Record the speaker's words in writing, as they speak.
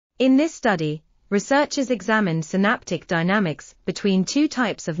In this study, researchers examined synaptic dynamics between two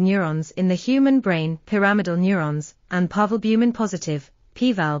types of neurons in the human brain, pyramidal neurons, and parvalbumin-positive,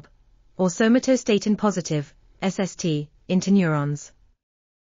 PVALB, or somatostatin-positive, SST, interneurons.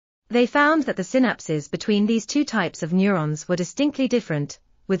 They found that the synapses between these two types of neurons were distinctly different,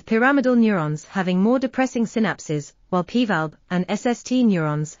 with pyramidal neurons having more depressing synapses, while PVALB and SST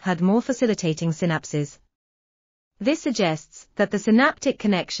neurons had more facilitating synapses. This suggests that the synaptic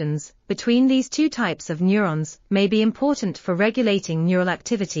connections between these two types of neurons may be important for regulating neural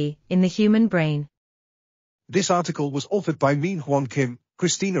activity in the human brain. This article was authored by Mean-Hwan Kim,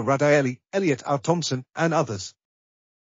 Cristina Radaelli, Elliot R. Thomsen, and others.